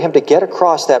way for him to get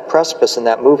across that precipice in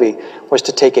that movie was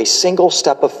to take a single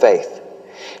step of faith.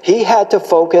 He had to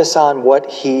focus on what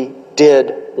he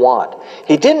did want.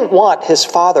 He didn't want his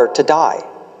father to die,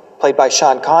 played by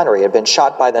Sean Connery, had been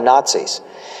shot by the Nazis.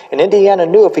 And Indiana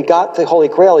knew if he got the Holy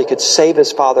Grail, he could save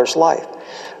his father's life.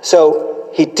 So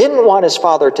he didn't want his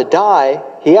father to die.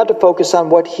 He had to focus on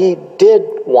what he did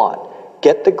want.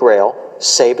 Get the Grail,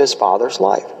 save his father's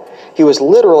life. He was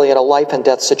literally in a life and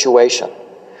death situation.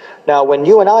 Now, when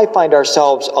you and I find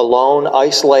ourselves alone,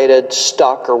 isolated,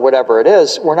 stuck, or whatever it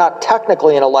is, we're not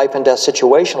technically in a life and death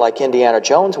situation like Indiana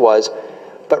Jones was,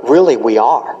 but really we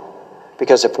are.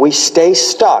 Because if we stay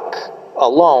stuck,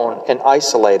 alone, and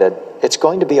isolated, it's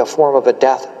going to be a form of a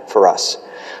death for us.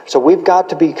 So we've got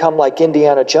to become like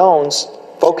Indiana Jones,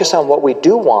 focus on what we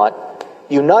do want,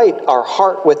 unite our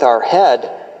heart with our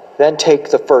head, then take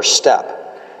the first step.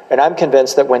 And I'm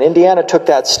convinced that when Indiana took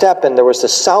that step and there was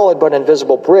this solid but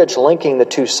invisible bridge linking the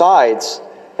two sides,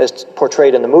 as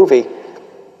portrayed in the movie,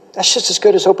 that's just as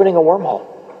good as opening a wormhole.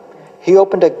 He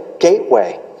opened a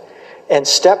gateway and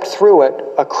stepped through it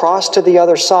across to the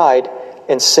other side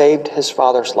and saved his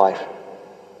father's life.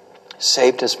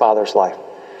 Saved his father's life.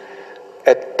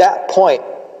 At that point,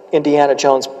 Indiana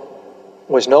Jones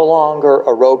was no longer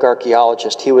a rogue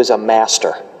archaeologist. He was a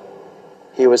master.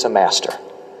 He was a master.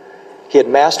 He had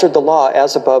mastered the law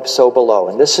as above, so below.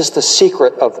 And this is the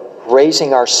secret of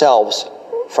raising ourselves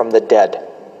from the dead.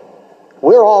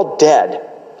 We're all dead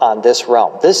on this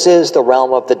realm. This is the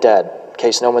realm of the dead. In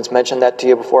case no one's mentioned that to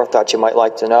you before, I thought you might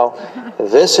like to know.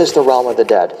 This is the realm of the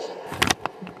dead.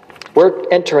 We're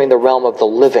entering the realm of the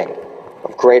living,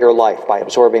 of greater life, by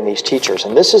absorbing these teachers.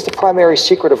 And this is the primary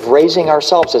secret of raising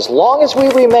ourselves. As long as we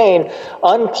remain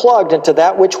unplugged into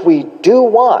that which we do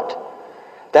want,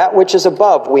 that which is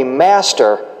above, we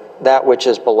master that which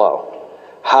is below.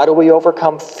 How do we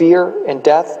overcome fear and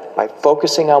death? By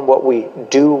focusing on what we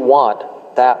do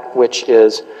want, that which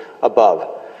is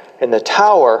above. And the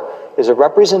tower is a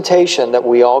representation that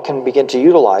we all can begin to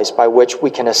utilize, by which we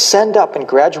can ascend up in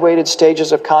graduated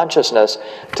stages of consciousness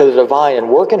to the divine and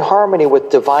work in harmony with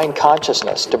divine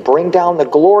consciousness to bring down the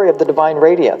glory of the divine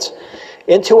radiance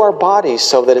into our bodies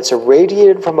so that it's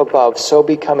irradiated from above, so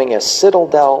becoming a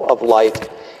citadel of light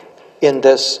in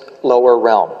this lower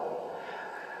realm.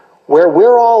 Where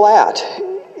we're all at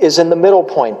is in the middle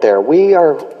point there. We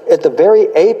are at the very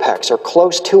apex or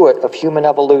close to it of human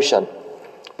evolution,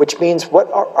 which means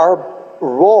what our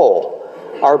role,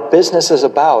 our business is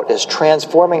about is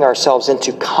transforming ourselves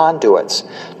into conduits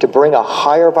to bring a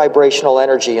higher vibrational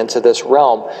energy into this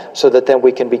realm so that then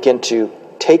we can begin to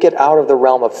take it out of the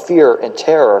realm of fear and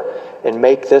terror and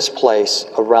make this place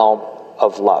a realm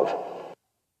of love.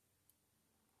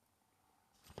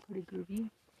 Pretty groovy.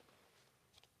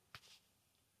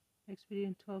 Next video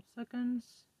in 12 seconds.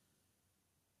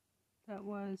 That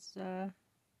was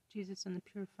Jesus and the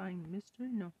Purifying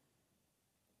Mystery? No.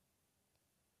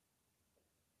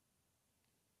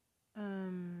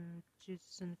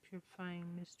 Jesus and the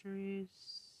Purifying Mysteries.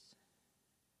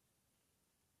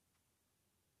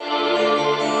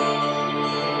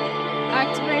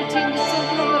 Activating the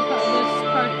Temple of the This is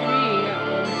part 3.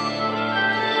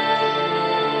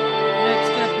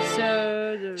 Next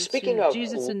episode. Speaking of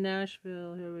Jesus in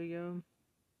Nashville. Here we go.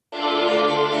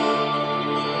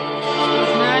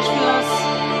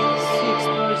 She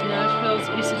explores Nashville's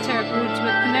esoteric roots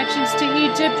with connections to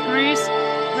Egypt, Greece,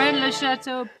 Rennes, Le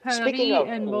Chateau, Paris, Speaking of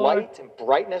and more. light and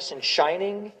brightness and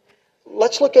shining,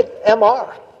 let's look at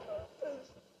MR.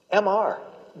 MR,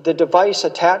 the device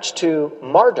attached to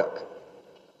Marduk,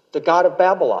 the god of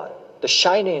Babylon, the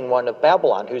shining one of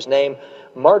Babylon, whose name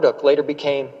Marduk later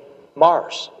became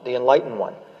Mars, the enlightened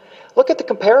one. Look at the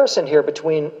comparison here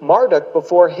between Marduk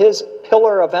before his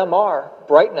pillar of MR,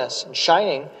 brightness and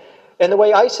shining, and the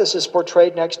way Isis is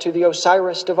portrayed next to the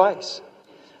Osiris device.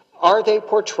 Are they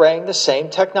portraying the same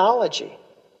technology?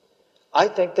 I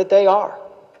think that they are.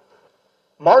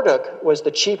 Marduk was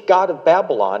the chief god of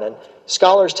Babylon, and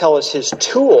scholars tell us his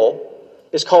tool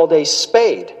is called a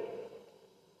spade.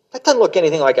 That doesn't look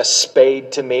anything like a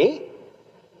spade to me.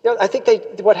 You know, I think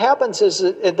what happens is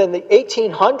that in the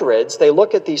 1800s, they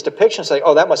look at these depictions and say,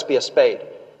 oh, that must be a spade.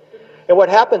 And what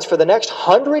happens for the next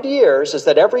 100 years is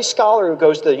that every scholar who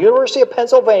goes to the University of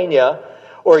Pennsylvania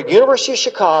or University of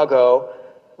Chicago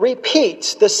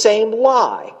repeats the same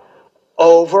lie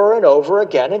over and over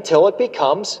again until it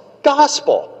becomes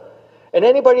gospel. And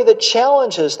anybody that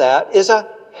challenges that is a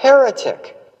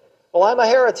heretic. Well, I'm a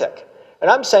heretic. And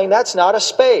I'm saying that's not a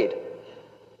spade.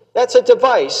 That's a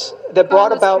device that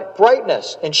brought about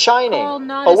brightness and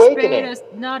shining, awakening.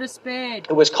 Not a spade.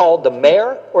 It was called the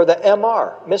Mayor or the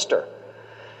MR, Mister.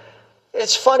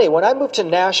 It's funny, when I moved to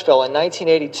Nashville in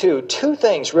 1982, two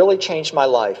things really changed my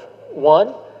life.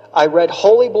 One, I read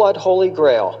Holy Blood, Holy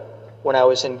Grail when I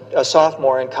was a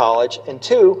sophomore in college. And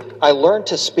two, I learned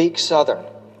to speak Southern.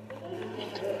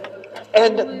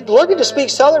 And learning to speak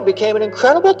Southern became an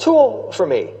incredible tool for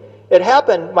me. It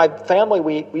happened, my family,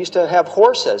 we used to have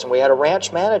horses, and we had a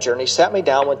ranch manager, and he sat me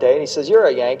down one day, and he says, you're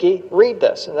a Yankee, read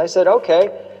this. And I said,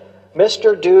 okay.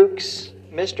 Mr. Dukes,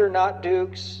 Mr. Not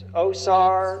Dukes,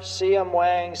 Osar, C.M.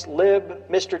 Wangs, Lib,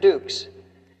 Mr. Dukes.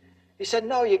 He said,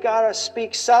 no, you got to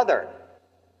speak Southern.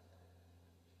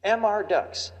 M.R.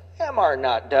 Ducks. M.R.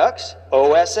 Not Ducks.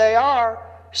 O.S.A.R.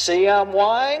 C.M.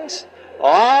 Wangs.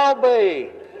 I'll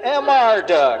be M.R.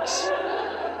 Ducks.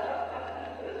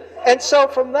 And so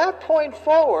from that point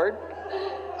forward,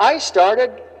 I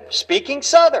started speaking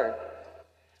Southern.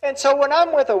 And so when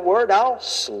I'm with a word, I'll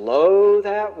slow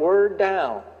that word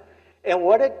down. And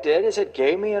what it did is it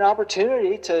gave me an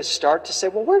opportunity to start to say,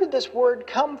 well, where did this word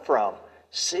come from?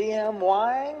 C.M.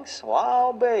 Wangs? Well,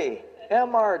 I'll be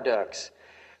M.R. Ducks.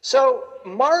 So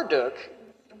Marduk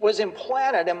was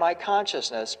implanted in my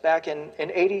consciousness back in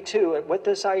 82 with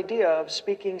this idea of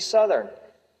speaking Southern.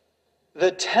 The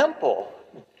temple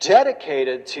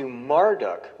dedicated to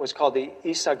Marduk was called the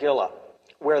Isagila,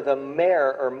 where the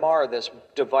Mare or Mar, this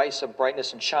device of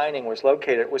brightness and shining, was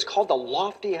located. It was called the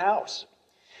Lofty House.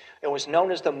 It was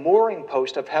known as the mooring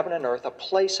post of heaven and earth, a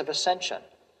place of ascension.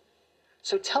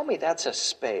 So tell me that's a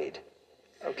spade,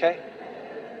 okay?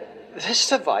 This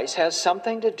device has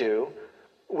something to do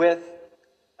with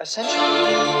ascension,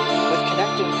 with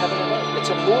connecting heaven and earth. It's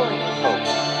a mooring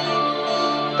post.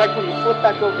 In fact, when you flip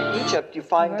back over to Egypt, you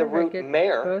find the root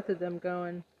Mare. Both of them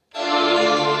going. The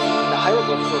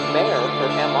hieroglyph for Mare, or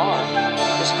MR,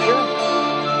 is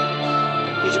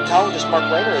pyramid. Egyptologist Mark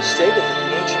Lehner has stated that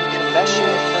the ancient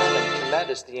Kemetian term, and Kemet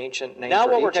is the ancient name Now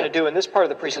for what we're Egypt. going to do in this part of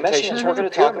the presentation is we're going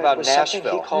to talk about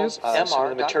Nashville. He calls some of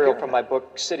the material from my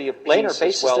book, City of Peace, Lehner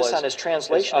bases as well this as on his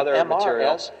translation of other MR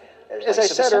material. As I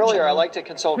said earlier, I like to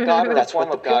consult God or a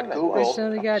form of God, Google, So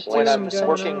they got when two I'm going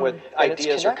working on. with And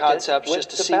ideas it's or connected concepts with just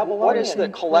to the see what is the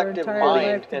Babylonian collective for mind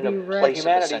entire life in to a be place of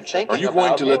humanity ascension. thinking Are you about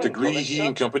going to let the going greedy to the heating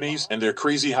subject. companies and their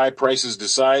crazy high prices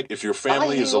decide if your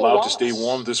family is Bahia allowed to stay was.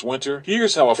 warm this winter?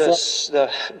 Here's how a The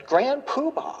Grand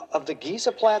Poobah of the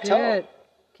Giza Plateau, Shit.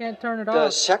 Can't turn it the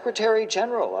off. Secretary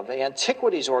General of the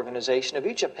Antiquities Organization of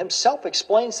Egypt, himself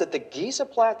explains that the Giza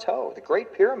Plateau, the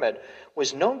Great Pyramid,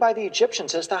 was known by the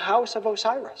Egyptians as the House of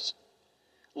Osiris,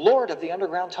 Lord of the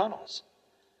underground tunnels.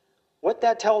 What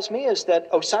that tells me is that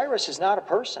Osiris is not a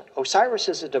person. Osiris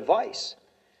is a device.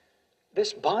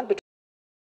 This bond between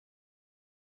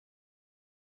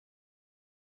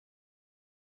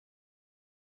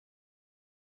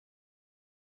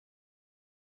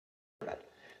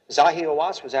Zahi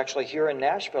Hawass was actually here in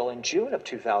Nashville in June of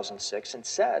 2006 and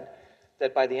said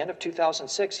that by the end of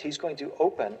 2006, he's going to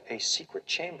open a secret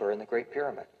chamber in the Great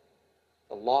Pyramid,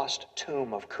 the lost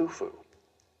tomb of Khufu,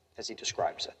 as he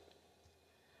describes it.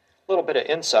 A little bit of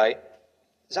insight.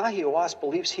 Zahi Hawass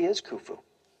believes he is Khufu.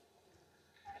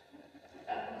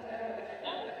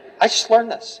 I just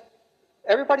learned this.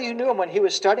 Everybody who knew him when he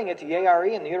was studying at the ARE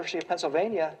in the University of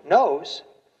Pennsylvania knows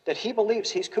that he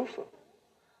believes he's Khufu.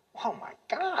 Oh my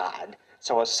God.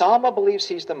 So Osama believes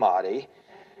he's the Mahdi.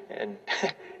 And,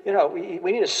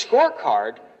 we need a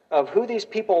scorecard of who these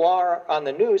people are on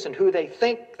the news and who they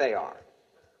think they are.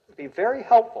 It would be very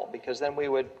helpful, because then we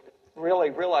would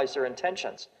really realize their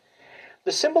intentions.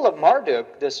 The symbol of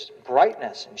Marduk, this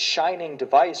brightness and shining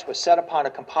device, was set upon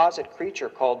a composite creature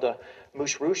called the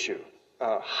Mushrushu,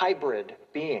 a hybrid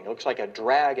being. It looks like a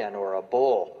dragon or a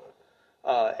bull.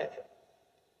 And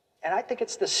I think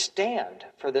it's the stand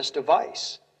for this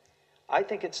device. I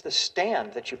think it's the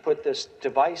stand that you put this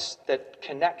device that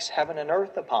connects heaven and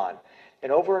earth upon.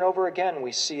 And over again,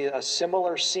 we see a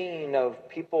similar scene of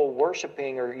people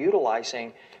worshiping or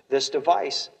utilizing this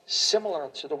device, similar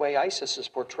to the way Isis is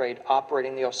portrayed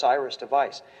operating the Osiris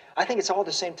device. I think it's all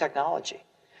the same technology.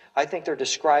 I think they're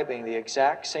describing the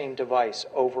exact same device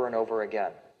over and over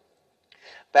again.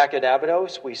 Back at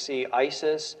Abydos, we see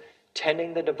Isis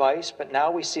tending the device, but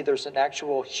now we see there's an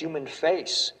actual human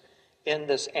face in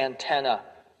this antenna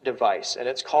device, and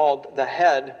it's called the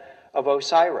head of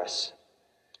Osiris.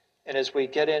 And as we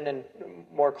get in and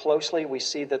more closely, we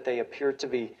see that they appear to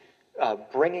be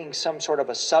bringing some sort of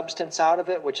a substance out of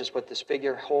it, which is what this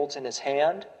figure holds in his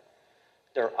hand.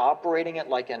 They're operating it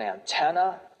like an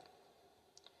antenna.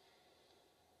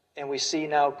 And we see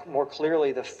now more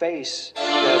clearly the face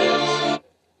that is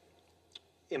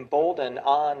emboldened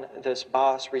on this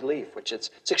bas relief, which it's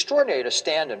extraordinary to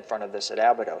stand in front of this at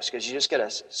Abydos, because you just get a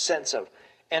sense of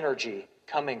energy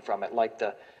coming from it, like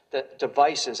the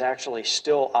device is actually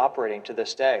still operating to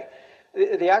this day.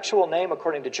 The actual name,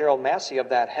 according to Gerald Massey, of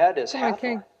that head is Hathor.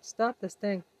 King, stop this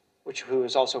thing. Who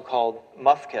is also called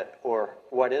Mufkit, or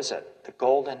what is it? The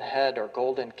golden head or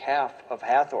golden calf of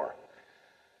Hathor.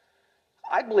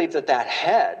 I believe that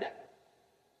head,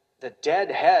 the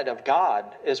dead head of God,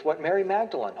 is what Mary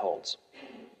Magdalene holds.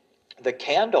 The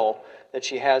candle that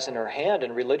she has in her hand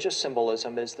in religious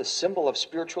symbolism is the symbol of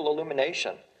spiritual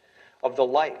illumination, of the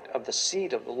light, of the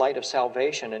seed of the light of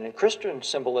salvation. And in Christian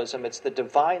symbolism, it's the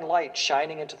divine light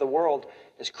shining into the world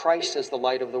as Christ is the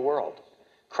light of the world.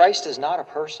 Christ is not a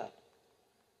person.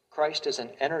 Christ is an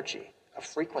energy, a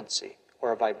frequency,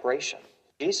 or a vibration.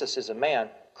 Jesus is a man.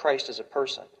 Christ is a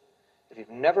person. If you've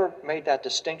never made that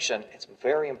distinction, it's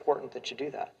very important that you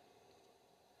do that.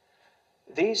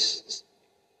 This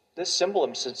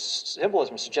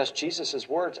symbolism suggests Jesus'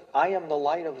 words, I am the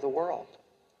light of the world.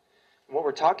 And what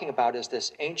we're talking about is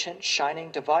this ancient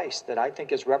shining device that I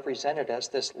think is represented as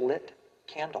this lit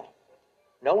candle.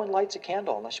 No one lights a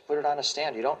candle unless you put it on a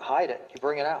stand. You don't hide it, you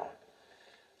bring it out.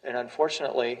 And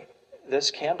unfortunately, this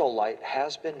candle light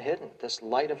has been hidden, this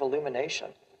light of illumination.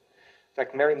 In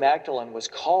fact, Mary Magdalene was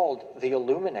called the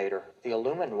Illuminator, the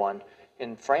Illumined One,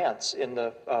 in France in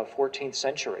the 14th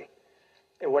century.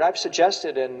 And what I've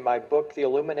suggested in my book, The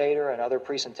Illuminator, and other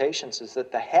presentations, is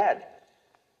that the head,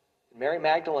 Mary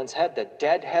Magdalene's head, the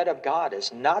dead head of God,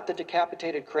 is not the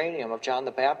decapitated cranium of John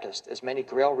the Baptist, as many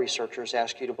Grail researchers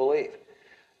ask you to believe.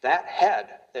 That head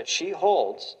that she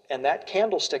holds and that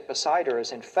candlestick beside her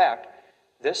is, in fact,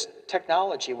 this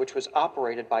technology which was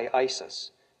operated by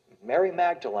Isis. Mary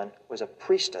Magdalene was a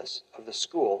priestess of the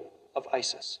school of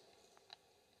Isis.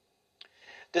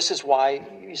 This is why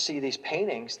you see these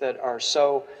paintings that are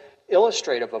so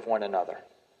illustrative of one another.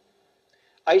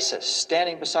 Isis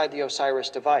standing beside the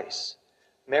Osiris device.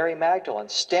 Mary Magdalene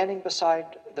standing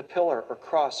beside the pillar or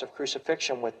cross of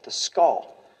crucifixion with the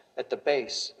skull at the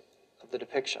base of the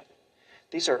depiction.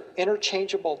 These are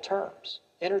interchangeable terms,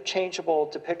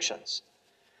 interchangeable depictions.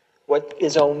 What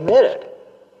is omitted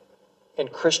in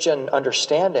Christian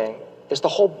understanding is the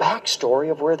whole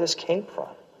backstory of where this came from.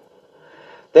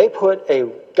 They put a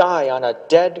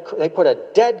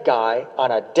dead guy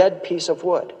on a dead piece of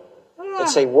wood and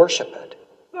say, worship it.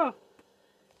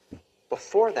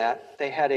 Before that, they had